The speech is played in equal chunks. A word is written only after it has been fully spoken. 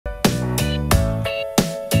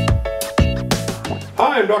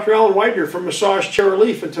Hi, I'm Dr. Alan Weidner from Massage Chair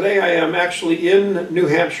Relief, and today I am actually in New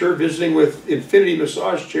Hampshire visiting with Infinity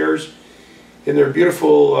Massage Chairs in their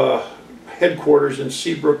beautiful headquarters in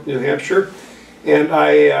Seabrook, New Hampshire. And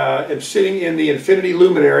I am sitting in the Infinity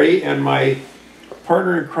Luminary, and my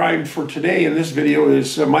partner in crime for today in this video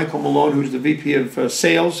is Michael Milone, who's the VP of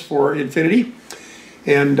Sales for Infinity.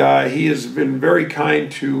 And he has been very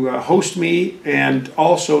kind to host me and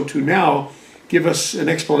also to now give us an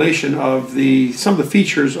explanation of some of the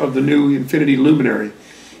features of the new Infinity Luminary.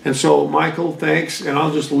 And so, Michael, thanks, and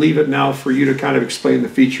I'll just leave it now for you to kind of explain the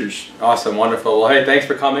features. Awesome, wonderful. Well, hey, thanks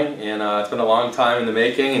for coming, and it's been a long time in the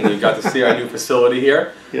making, and you got to see our new facility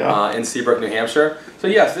here in Seabrook, New Hampshire. So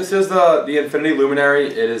yes, this is the Infinity Luminary.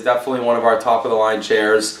 It is definitely one of our top-of-the-line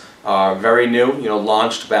chairs, very new,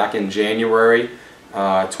 launched back in January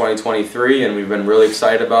 2023, and we've been really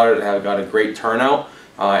excited about it. It has got a great turnout.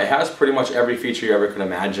 It has pretty much every feature you ever could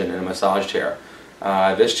imagine in a massage chair.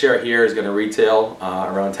 This chair here is going to retail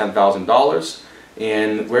around $10,000,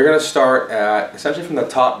 and we're going to start at essentially from the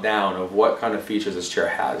top down of what kind of features this chair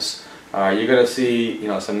has. You're going to see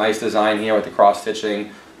some nice design here with the cross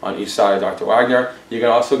stitching on each side of Dr. Weidner. You're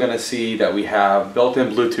also going to see that we have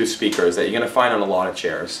built-in Bluetooth speakers that you're going to find on a lot of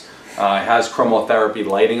chairs. It has chromotherapy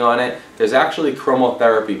lighting on it. There's actually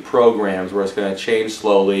chromotherapy programs where it's going to change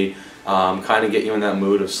slowly, kind of get you in that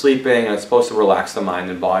mood of sleeping, and it's supposed to relax the mind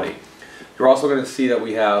and body. You're also going to see that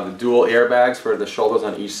we have dual airbags for the shoulders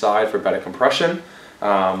on each side for better compression.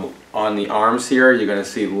 On the arms here, you're going to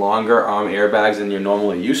see longer arm airbags than you're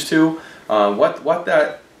normally used to. What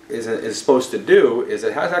that is supposed to do is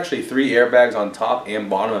it has actually 3 airbags on top and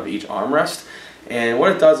bottom of each armrest. And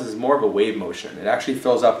what it does is more of a wave motion. It actually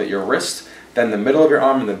fills up at your wrist, then the middle of your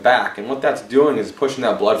arm and the back. And what that's doing is pushing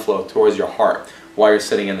that blood flow towards your heart while you're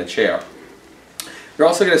sitting in the chair. You're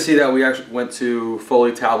also going to see that we actually went to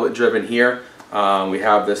fully tablet driven here. We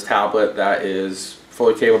have this tablet that is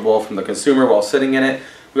fully capable from the consumer while sitting in it.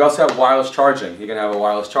 We also have wireless charging. You can have a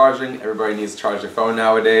wireless charging. Everybody needs to charge their phone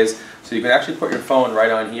nowadays. So you can actually put your phone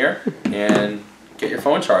right on here and get your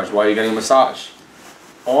phone charged while you're getting a massage.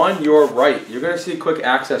 On your right, you're going to see quick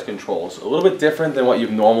access controls. A little bit different than what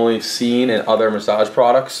you've normally seen in other massage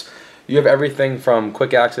products. You have everything from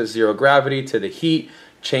quick access zero gravity to the heat,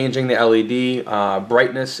 changing the LED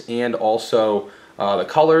brightness and also the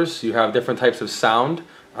colors. You have different types of sound.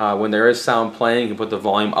 When there is sound playing, you can put the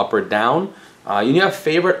volume up or down. You have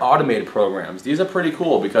favorite automated programs. These are pretty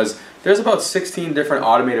cool because there's about 16 different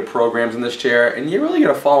automated programs in this chair, and you're really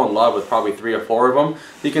going to fall in love with probably 3 or 4 of them.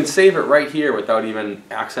 You can save it right here without even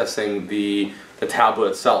accessing the tablet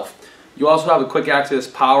itself. You also have a quick access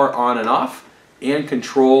power on and off and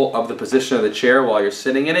control of the position of the chair while you're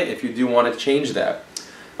sitting in it if you do want to change that.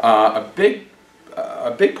 A big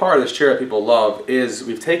part of this chair that people love is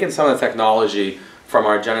we've taken some of the technology from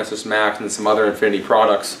our Genesis Max and some other Infinity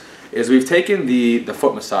products. Is we've taken the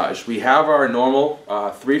foot massage. We have our normal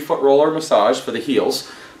 3-foot roller massage for the heels,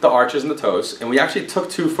 the arches and the toes, and we actually took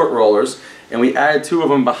 2 foot rollers and we added 2 of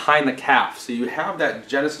them behind the calf. So you have that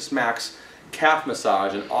Genesis Max calf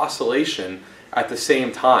massage and oscillation at the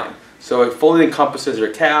same time. So it fully encompasses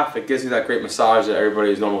your calf. It gives you that great massage that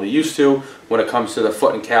everybody is normally used to when it comes to the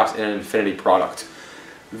foot and calves in an Infinity product.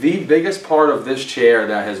 The biggest part of this chair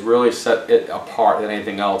that has really set it apart than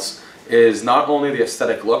anything else is not only the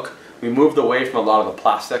aesthetic look. We moved away from a lot of the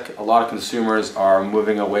plastic. A lot of consumers are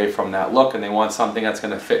moving away from that look, and they want something that's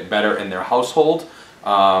going to fit better in their household. It's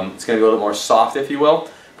going to be a little more soft, if you will.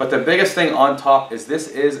 But the biggest thing on top is this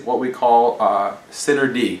is what we call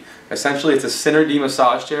Syner-D. Essentially, it's a Syner-D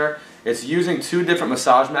massage chair. It's using 2 different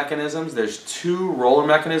massage mechanisms. There's 2 roller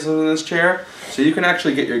mechanisms in this chair. So you can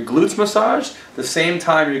actually get your glutes massaged the same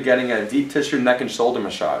time you're getting a deep tissue neck and shoulder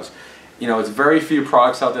massage. It's very few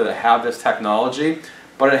products out there that have this technology,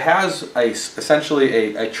 but it has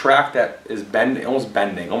essentially a track that is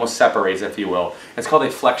bending, almost separates, if you will. It's called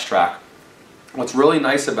a flex track. What's really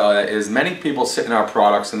nice about it is many people sit in our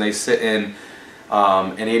products and they sit in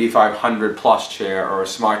an 8500 plus chair or a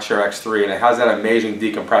Smart Chair X3, and it has that amazing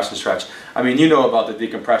decompression stretch. I mean, you know about the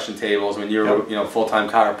decompression tables when you're full-time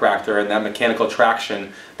chiropractor and that mechanical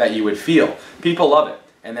traction that you would feel. People love it.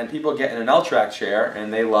 And then people get in an L-track chair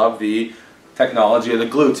and they love the technology of the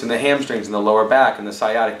glutes and the hamstrings and the lower back and the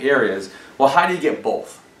sciatic areas. Well, how do you get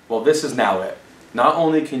both? Well, this is now it. Not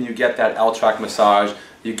only can you get that L-track massage,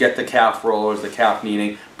 you get the calf rollers, the calf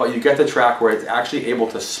kneading, but you get the track where it's actually able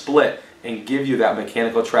to split and give you that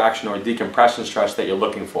mechanical traction or decompression stretch that you're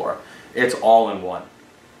looking for. It's all in one.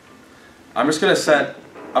 I'm just going to set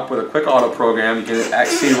up with a quick auto program. You can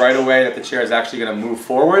see right away that the chair is actually going to move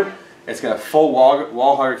forward It's going to have full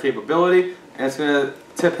wall hugger capability, and it's going to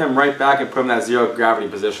tip him right back and put him in that zero gravity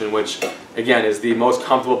position, which again is the most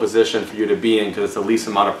comfortable position for you to be in because it's the least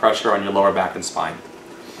amount of pressure on your lower back and spine.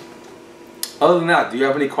 Other than that, do you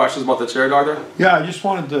have any questions about the chair, Doctor? Yeah, I just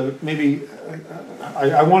wanted to maybe,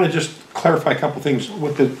 I want to just clarify a couple things.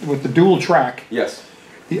 With the dual track, Yes.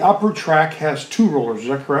 the upper track has 2 rollers, is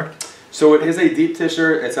that correct? So it is a deep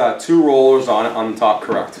tissue. It's 2 rollers on it on the top,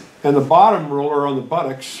 correct? And the bottom roller on the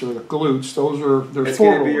buttocks or the glutes, they're 4 rollers. It's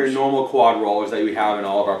going to be your normal quad rollers that we have in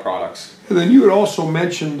all of our products. And then you had also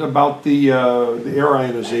mentioned about the air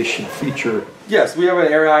ionization feature. Yes, we have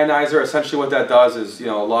an air ionizer. Essentially what that does is, you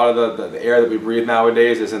know, a lot of the air that we breathe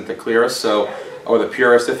nowadays isn't the clearest, or the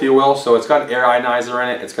purest, if you will. So it's got an air ionizer in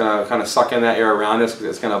it. It's going to kind of suck in that air around us.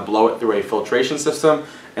 It's going to blow it through a filtration system,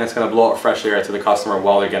 and it's going to blow out fresh air to the customer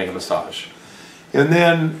while they're getting a massage. And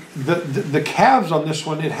then the calves on this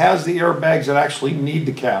one, it has the airbags that actually need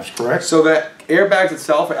the calves, correct? So the airbags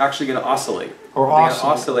itself are actually going to oscillate. Or they're going to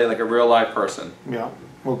oscillate like a real live person. Yeah,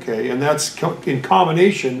 okay. And that's in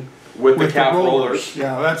combination with the calf rollers.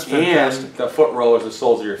 Yeah, that's fantastic. And the foot rollers, the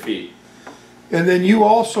soles of your feet. And then you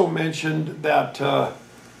also mentioned that,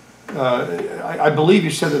 I believe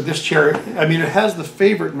you said that this chair, I mean, it has the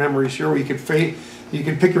favorite memories here where you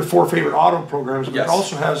can pick your 4 favorite auto programs, but Yes. it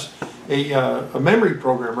also has a memory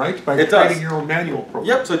program, right? By It creating does. your own manual program.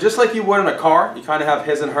 Yep, so just like you would in a car, you kind of have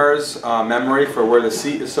his and hers memory for where the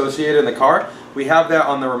seat is associated in the car. We have that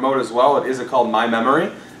on the remote as well. It is called My Memory,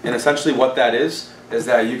 and essentially what that is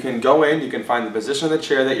that you can go in, you can find the position of the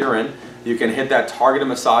chair that you're in, you can hit that targeted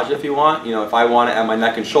massage if you want. You know, if I want it at my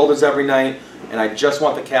neck and shoulders every night, and I just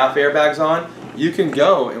want the calf airbags on, you can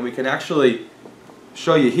go and we can actually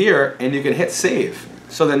show you here, and you can hit save.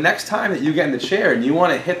 So the next time that you get in the chair and you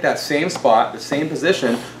want to hit that same spot, the same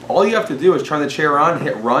position, all you have to do is turn the chair on,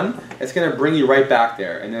 hit run. It's going to bring you right back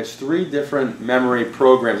there. And there's 3 different memory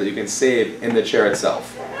programs that you can save in the chair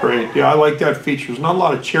itself. Great, yeah, I like that feature. There's not a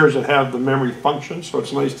lot of chairs that have the memory function, so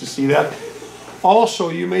it's nice to see that. Also,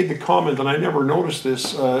 you made the comment, and I never noticed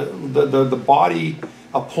this, the body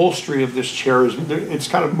upholstery of this chair it's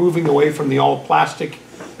kind of moving away from the all plastic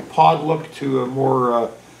pod look to a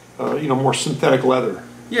more more synthetic leather.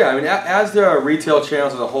 Yeah, I mean, as the retail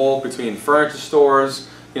channels as a whole, between furniture stores,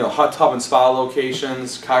 you know, hot tub and spa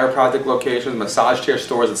locations, chiropractic locations, massage chair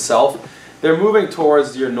stores itself, they're moving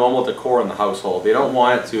towards your normal decor in the household. They don't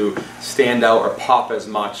want it to stand out or pop as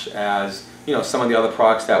much as, you know, some of the other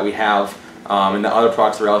products that we have, and the other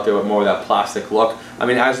products that are out there with more of that plastic look. I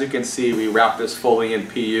mean, as you can see, we wrap this fully in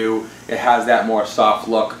PU. It has that more soft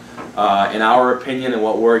look. In our opinion and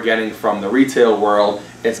what we're getting from the retail world,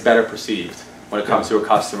 it's better perceived when it comes to a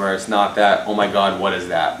customer. It's not that, oh my God, what is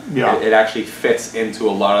that? Yeah. It actually fits into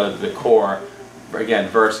a lot of the decor, again,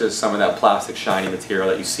 versus some of that plastic shiny material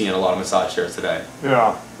that you see in a lot of massage chairs today.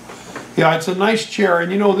 Yeah, yeah, it's a nice chair,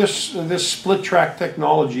 and you know this split track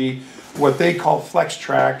technology, what they call flex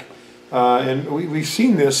track, and we've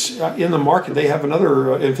seen this in the market. They have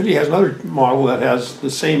another, Infinity has another model that has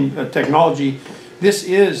the same technology. This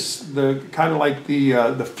is the kind of like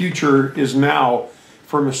the future is now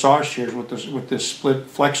for massage chairs with this split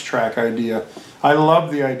flex track idea. I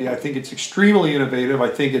love the idea. I think it's extremely innovative. I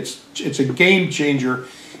think it's a game changer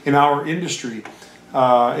in our industry,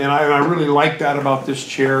 and I really like that about this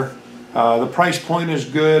chair. The price point is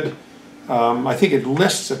good. I think it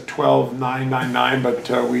lists at $12,999,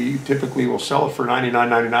 but we typically will sell it for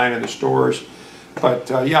 $99.99 in the stores. But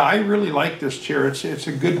yeah, I really like this chair. It's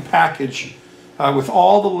a good package with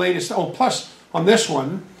all the latest. Oh, plus on this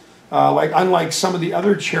one, like unlike some of the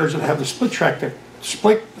other chairs that have the split track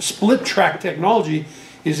technology,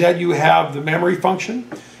 is that you have the memory function,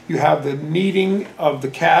 you have the kneading of the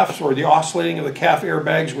calves or the oscillating of the calf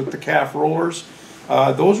airbags with the calf rollers.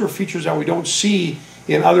 Those are features that we don't see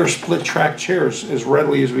in other split track chairs as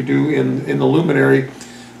readily as we do in the Luminary.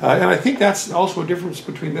 And I think that's also a difference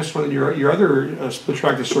between this one and your other split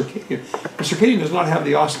track, the Circadian. The Circadian does not have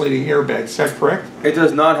the oscillating airbags, is that correct? It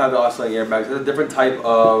does not have the oscillating airbags. It's a different type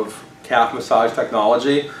of calf massage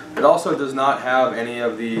technology. It also does not have any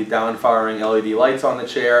of the down-firing LED lights on the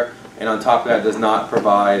chair, and on top of that does not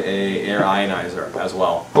provide a air ionizer as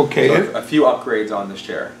well. Okay. So a few upgrades on this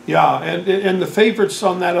chair. Yeah, and the favorites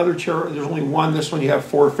on that other chair, there's only one. This one you have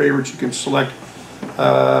 4 favorites you can select.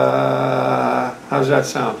 How does that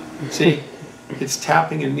sound? See, it's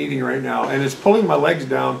tapping and kneading right now, and it's pulling my legs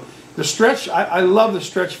down. The stretch, I love the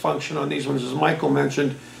stretch function on these ones, as Michael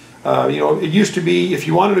mentioned. You know, it used to be if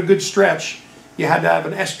you wanted a good stretch, you had to have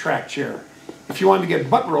an S-track chair. If you wanted to get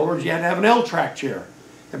butt rollers, you had to have an L-track chair.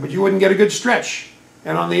 But you wouldn't get a good stretch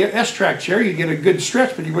And on the S-Track chair, you get a good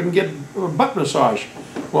stretch, but you wouldn't get a butt massage.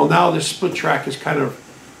 Well, now this split track has kind of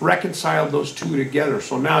reconciled those two together.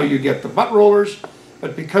 So now you get the butt rollers,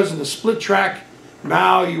 but because of the split track,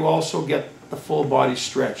 now you also get the full body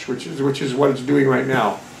stretch, which is what it's doing right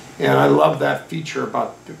now. And I love that feature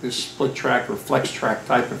about this split track or flex track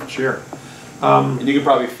type of chair. And you can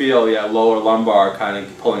probably feel, lower lumbar kind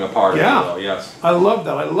of pulling apart. Yeah, well, yes. I love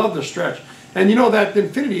that. I love the stretch. And you know that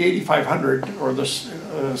Infinity 8500 or the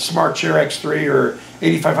Smart Chair X3 or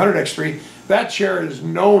 8500 X3, that chair is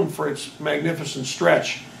known for its magnificent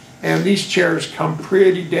stretch. And these chairs come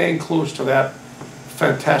pretty dang close to that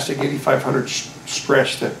fantastic 8500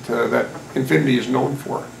 stretch that Infinity is known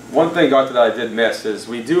for. One thing, Doctor, that I did miss is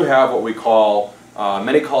we do have what we call,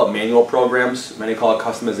 many call it manual programs, many call it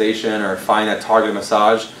customization or find that targeted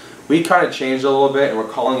massage. We kind of changed it a little bit and we're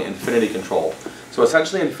calling it Infinity Control. So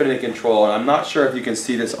essentially Infinity Control, and I'm not sure if you can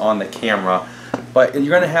see this on the camera, but you're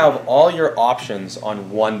going to have all your options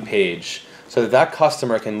on one page so that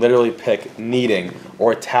customer can literally pick kneading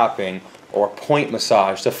or tapping or point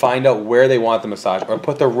massage to find out where they want the massage, or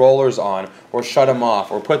put the rollers on, or shut them off,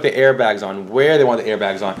 or put the airbags on, where they want the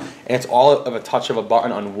airbags on, and it's all of a touch of a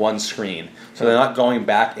button on one screen. So they're not going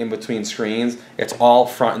back in between screens, it's all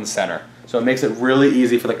front and center. So it makes it really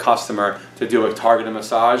easy for the customer to do a targeted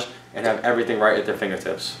massage and have everything right at their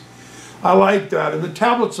fingertips. I like that, and the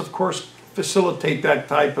tablets of course facilitate that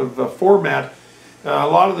type of format. A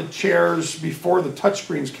lot of the chairs before the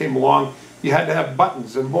touchscreens came along, you had to have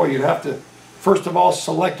buttons, and boy, you'd have to first of all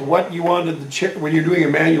select what you wanted the chair when you're doing a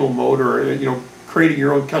manual mode or creating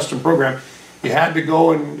your own custom program. You had to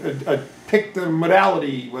go and pick the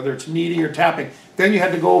modality, whether it's kneading or tapping. Then you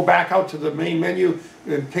had to go back out to the main menu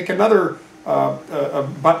and pick another a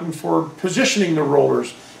button for positioning the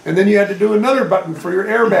rollers, and then you had to do another button for your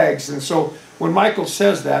airbags. And so when Michael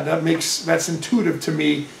says that's intuitive to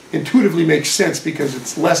me. Intuitively makes sense because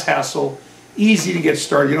it's less hassle. Easy to get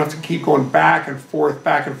started. You don't have to keep going back and forth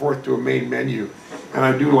to a main menu, and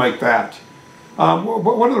I do like that.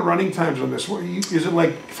 What are the running times on this? Is it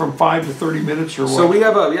like from 5 to 30 minutes or what? So we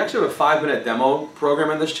actually have a 5-minute demo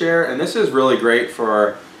program in this chair, and this is really great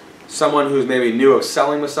for someone who's maybe new of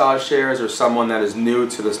selling massage chairs or someone that is new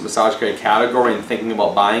to this massage chair category and thinking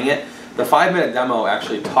about buying it. The 5-minute demo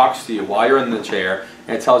actually talks to you while you're in the chair,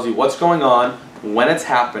 and it tells you what's going on, when it's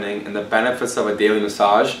happening, and the benefits of a daily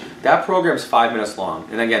massage. That program's 5 minutes long.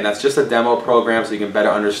 And again, that's just a demo program so you can better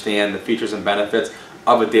understand the features and benefits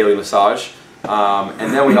of a daily massage.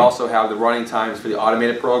 And then we also have the running times for the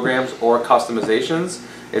automated programs or customizations.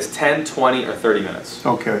 It's 10, 20, or 30 minutes.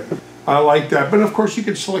 Okay, I like that. But of course you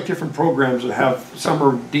can select different programs that have, some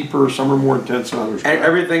are deeper, some are more intense than others. And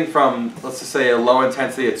everything from, let's just say, a low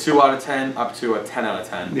intensity, a 2 out of 10, up to a 10 out of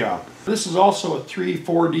 10. Yeah. This is also a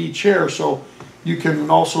 3-4D chair, so you can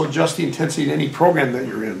also adjust the intensity in any program that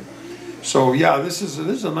you're in. So yeah, this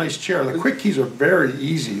is a nice chair. The quick keys are very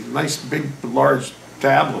easy. Nice, big, large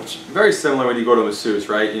tablets. Very similar when you go to a masseuse,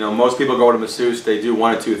 right? Most people go to masseuse, they do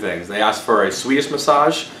one of two things. They ask for a Swedish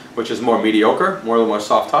massage, which is more mediocre, more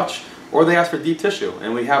soft touch, or they ask for deep tissue.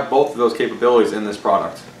 And we have both of those capabilities in this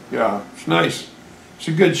product. Yeah, it's nice. It's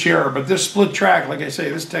a good chair, but this split track, like I say,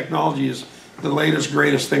 this technology is the latest,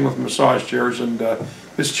 greatest thing with massage chairs, and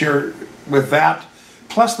this chair with that,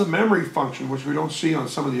 plus the memory function, which we don't see on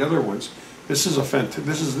some of the other ones. This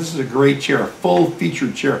is a great chair, a full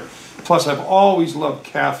featured chair. Plus, I've always loved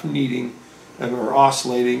calf kneading or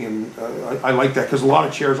oscillating, and I like that because a lot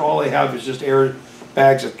of chairs, all they have is just air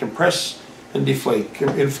bags that compress and deflate,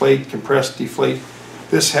 inflate, compress, deflate.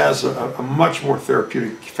 This has a much more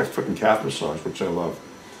therapeutic foot and calf massage, which I love.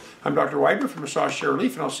 I'm Dr. Weidner from Massage Chair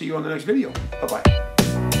Relief, and I'll see you on the next video. Bye-bye.